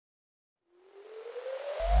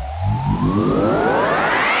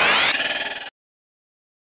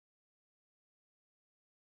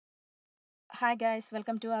Hi guys,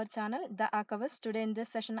 welcome to our channel, The Archivist. Today in this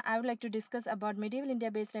session, I would like to discuss about medieval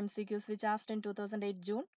India-based MCQs which asked in 2008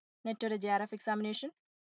 June net to the JRF examination.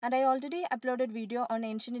 And I already uploaded video on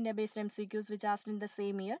ancient India-based MCQs which asked in the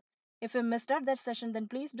same year. If you missed out that session, then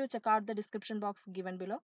please do check out the description box given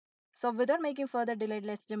below. So without making further delay,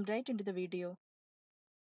 let's jump right into the video.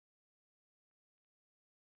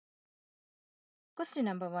 Question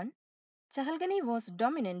number 1. Chahlghani was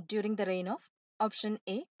dominant during the reign of option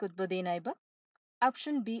A. Qutbuddin Aibak,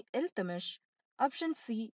 option B. Iltutmish, option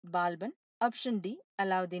C. Balban, option D.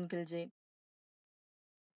 Alauddin Khilji.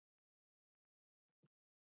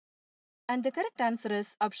 And the correct answer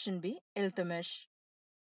is option B. Iltutmish.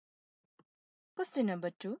 Question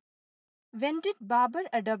number 2. When did Babur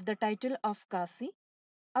adopt the title of Ghazi?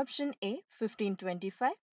 Option A.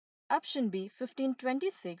 1525, option B.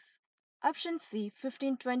 1526, option C.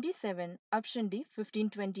 1527, option D.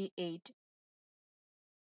 1528.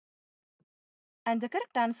 And the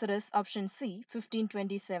correct answer is option C.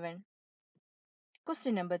 1527.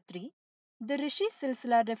 Question number 3. The Rishi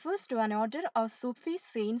Silsilah refers to an order of Sufi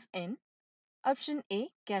saints in option A.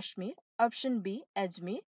 Kashmir, option B.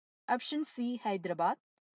 Ajmer, option C. Hyderabad,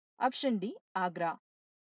 option D. Agra.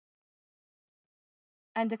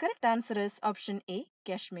 And the correct answer is option A.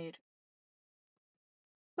 Kashmir.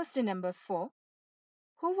 Question number 4.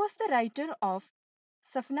 Who was the writer of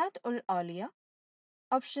Safinat-ul Auliya?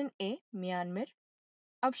 Option A. Myanmar,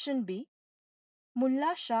 option B.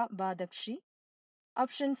 Mullah Shah Badakshi,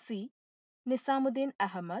 option C. Nisamuddin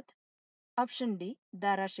Ahmad, option D.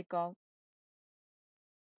 Dara Shikow.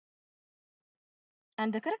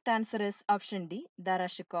 And the correct answer is option D. Dara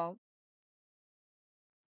Shikow.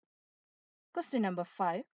 Question number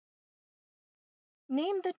 5.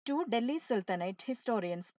 Name the two Delhi Sultanate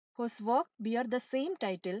historians whose work bear the same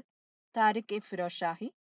title,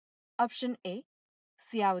 Tariq-e-Firozshahi. Option A.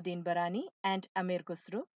 Ziauddin Barani and Amir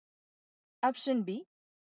Khusro. Option B.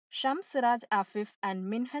 Shams Siraj Afif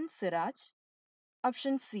and Minhan Siraj.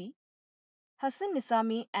 Option C. Hassan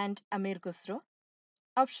Nizami and Amir Khusro.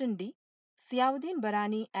 Option D. Ziauddin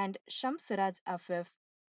Barani and Shams Siraj Afif.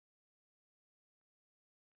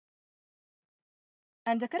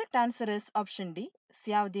 And the correct answer is option D.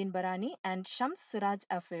 Ziauddin Barani and Shams Siraj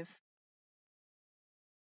Afif.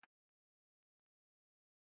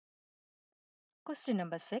 Question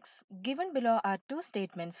number 6. Given below are two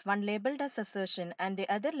statements, one labeled as assertion and the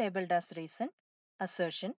other labeled as reason.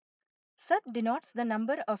 Assertion. Sat denotes the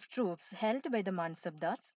number of troops held by the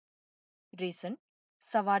Mansabdars. Reason.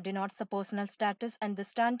 Sawa denotes the personal status and the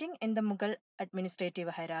standing in the Mughal administrative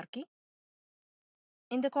hierarchy.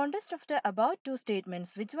 In the context of the above two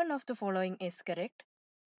statements, which one of the following is correct?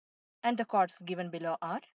 And the chords given below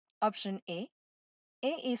are option A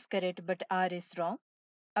is correct but R is wrong.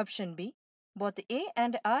 Option B, both A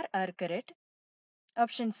and R are correct.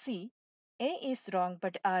 Option C, A is wrong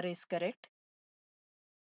but R is correct.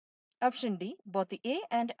 Option D, both A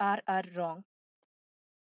and R are wrong.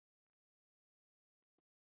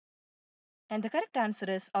 And the correct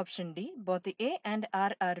answer is option D, both A and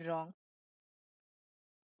R are wrong.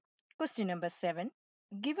 Question number 7.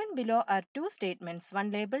 Given below are two statements, one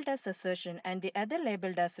labeled as assertion and the other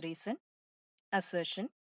labeled as reason. Assertion.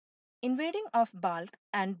 Invading of Balkh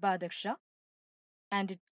and Badakhshan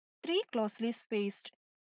and three closely spaced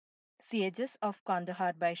sieges of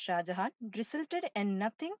Kandahar by Shah Jahan resulted in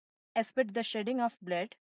nothing except the shedding of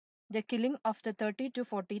blood, the killing of the 30 to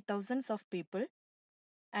 40 thousands of people,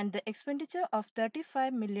 and the expenditure of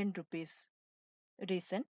 35 million rupees.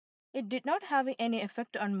 Reason. It did not have any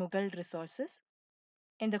effect on Mughal resources.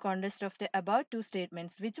 In the context of the above two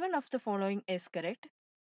statements, which one of the following is correct?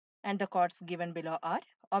 And the chords given below are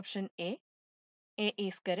option A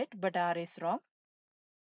is correct but R is wrong.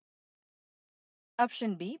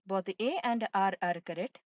 Option B, both A and R are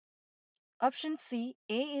correct. Option C,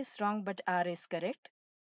 A is wrong but R is correct.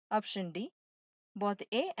 Option D, both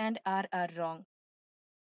A and R are wrong.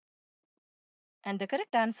 And the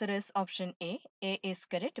correct answer is option A is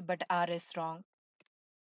correct but R is wrong.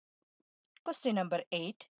 Question number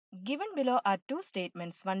 8. Given below are two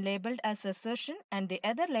statements, one labeled as assertion and the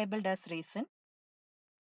other labeled as reason.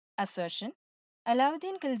 Assertion.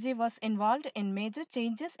 Alauddin Khilji was involved in major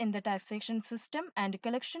changes in the taxation system and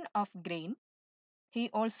collection of grain. He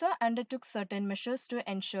also undertook certain measures to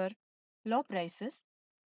ensure low prices.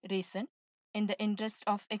 Reason. In the interest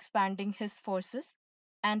of expanding his forces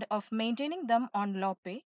and of maintaining them on low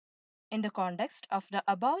pay. In the context of the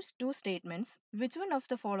above two statements, which one of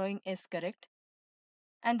the following is correct?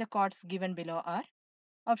 And the chords given below are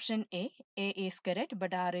option A is correct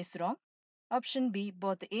but R is wrong. Option B,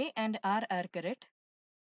 both A and R are correct.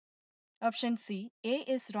 Option C, A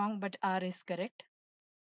is wrong but R is correct.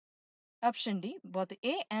 Option D, both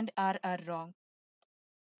A and R are wrong.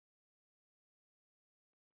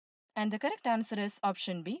 And the correct answer is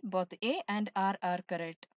option B, both A and R are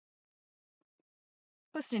correct.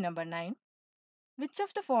 Question number 9. Which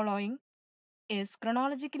of the following is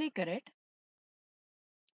chronologically correct?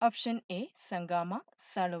 Option A, Sangama,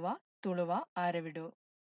 Saluva, Tuluva, Aravidu.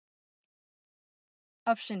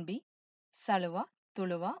 Option B, Saluva,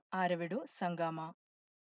 Tuluva, Aravidu, Sangama.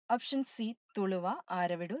 Option C, Tuluva,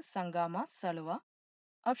 Aravidu, Sangama, Saluva.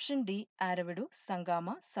 Option D, Aravidu,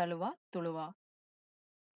 Sangama, Saluva, Tuluva.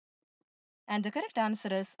 And the correct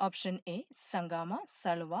answer is option A, Sangama,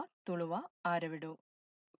 Saluva, Tuluva, Aravidu.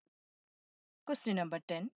 Question number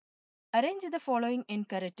 10. Arrange the following in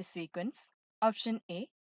correct sequence. Option A,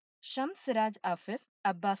 Shams Siraj Afif,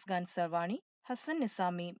 Abbas Khan Sarwani, Hassan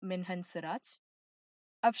Nisami, Minhan Siraj.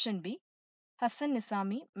 Option B, Hassan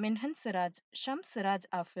Nisami, Minhan Siraj, Shams Siraj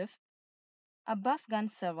Afif, Abbas Khan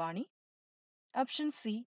Sarwani. Option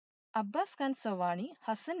C, Abbas Khan Sarwani,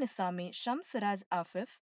 Hassan Nisami, Shams Siraj Afif,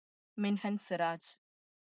 Minhan Siraj.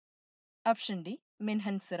 Option D,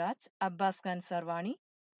 Minhan Siraj, Abbas Khan Sarwani,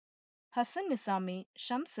 Hassan Nisami,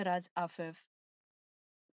 Shams Siraj Afif.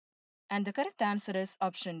 And the correct answer is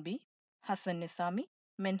option B, Hassan Nisami,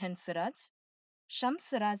 Minhan Siraj, Shams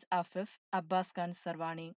Siraj Afif, Abbas Khan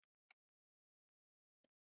Sarwani.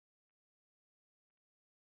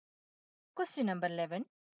 Question number 11.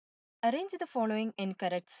 Arrange the following in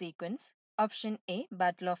correct sequence. Option A,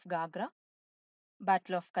 Battle of Gagra,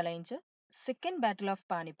 Battle of Kalanjar, Second Battle of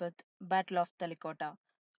Panipat, Battle of Talikota.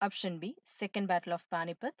 Option B, Second Battle of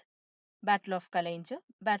Panipat, Battle of Kalanjar,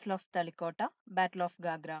 Battle of Talikota, Battle of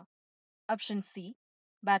Gagra. Option C,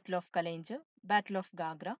 Battle of Kalanjar, Battle of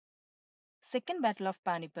Gagra, Second Battle of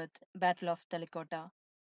Panipat, Battle of Talikota.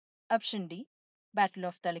 Option D, Battle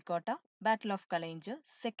of Talikota, Battle of Kalanjar,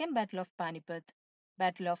 Second Battle of Panipat,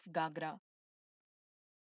 Battle of Gagra.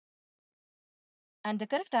 And the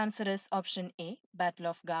correct answer is option A, Battle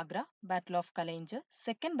of Gagra, Battle of Kalanjar,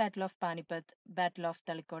 Second Battle of Panipat, Battle of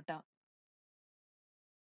Talikota.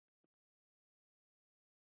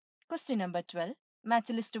 Question number 12.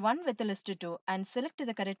 Match list 1 with list 2 and select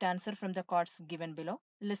the correct answer from the cards given below.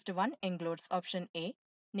 List 1 includes option A,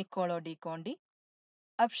 Niccolo di Conti,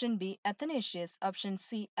 option B, Athanasius, option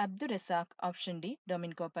C, Abdurrazzaq, option D,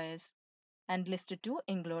 Domenico Paez. And list 2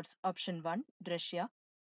 includes option 1, Russia,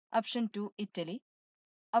 option 2, Italy,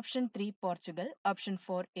 option 3, Portugal, option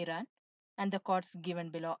 4, Iran. And the cards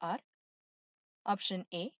given below are option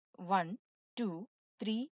A, 1, 2,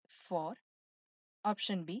 3, 4,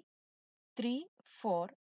 option B, 3, 4,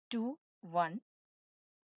 2, 1,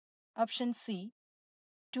 option C,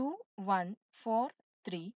 2, 1, 4,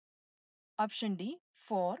 3, option D,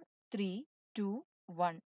 4, 3, 2,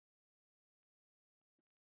 1.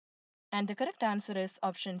 And the correct answer is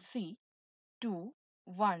option C, 2,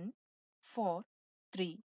 1, 4,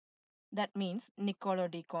 3. That means Niccolo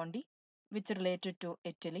di Conti, which related to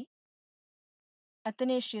Italy,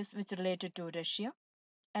 Athanasius, which related to Russia,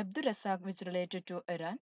 Abdurrazzaq, which related to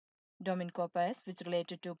Iran, Domenico Paez, which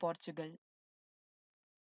related to Portugal.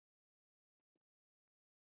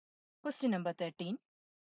 Question number 13.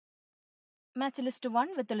 Match list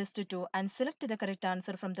 1 with list 2 and select the correct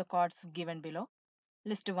answer from the cards given below.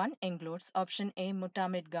 List 1 includes option A,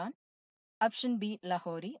 Mutamid Khan, option B,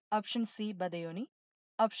 Lahori, option C, Badayuni,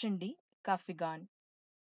 option D, Kafi Khan.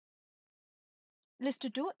 List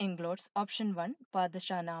 2 includes option 1,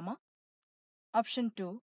 Padshah Nama, option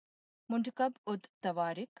 2, Muntakab ud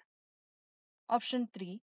Tawarik, option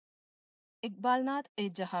 3, Iqbalnath e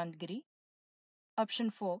Jahangiri, option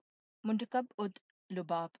 4, Muntakab ud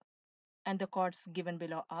Lubab. And the cards given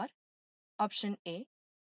below are option A,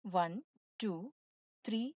 1, 2,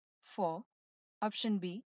 3, 4, option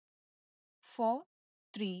B, 4,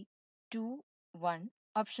 3, 2, 1,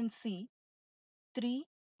 option C, 3,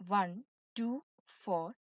 1, 2,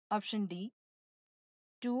 4, option D,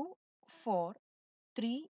 2, 4,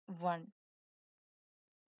 3, 1.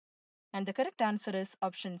 And the correct answer is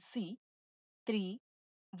option C, 3,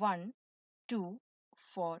 1, 2,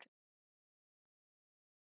 4.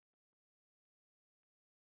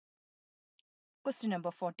 Question number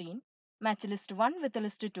 14. Match list 1 with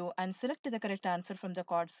list 2 and select the correct answer from the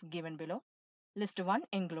cards given below. List 1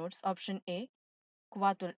 includes option A,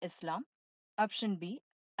 Quwatul Islam, option B,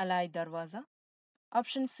 Alai Darwaza,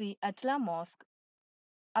 option C, Atla Mosque,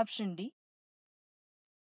 option D,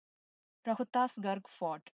 Rohtasgarh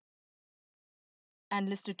Fort. And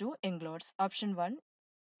list 2 includes option 1,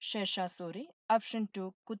 Sher Shah Suri, option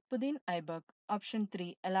 2, Qutbuddin Aibak, option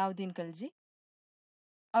 3, Alauddin Khalji,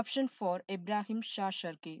 Option 4 Ibrahim Shah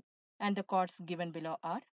Sharki. And the chords given below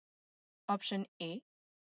are option A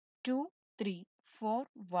 2 3 4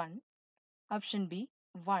 1, option B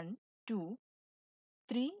 1 2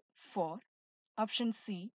 3 4, option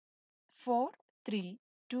C 4 3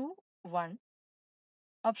 2 1,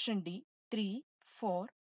 option D 3 4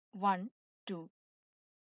 1 2.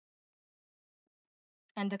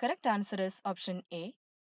 And the correct answer is option A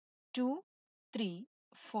 2 3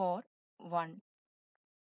 4 1.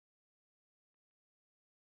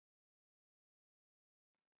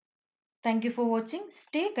 Thank you for watching.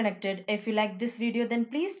 Stay connected. If you like this video, then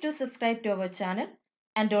please do subscribe to our channel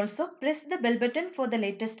and also press the bell button for the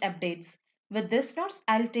latest updates. With this notes,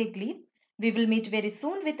 I'll take leave. We will meet very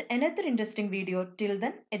soon with another interesting video. Till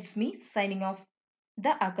then, it's me signing off.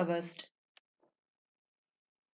 The Archivist.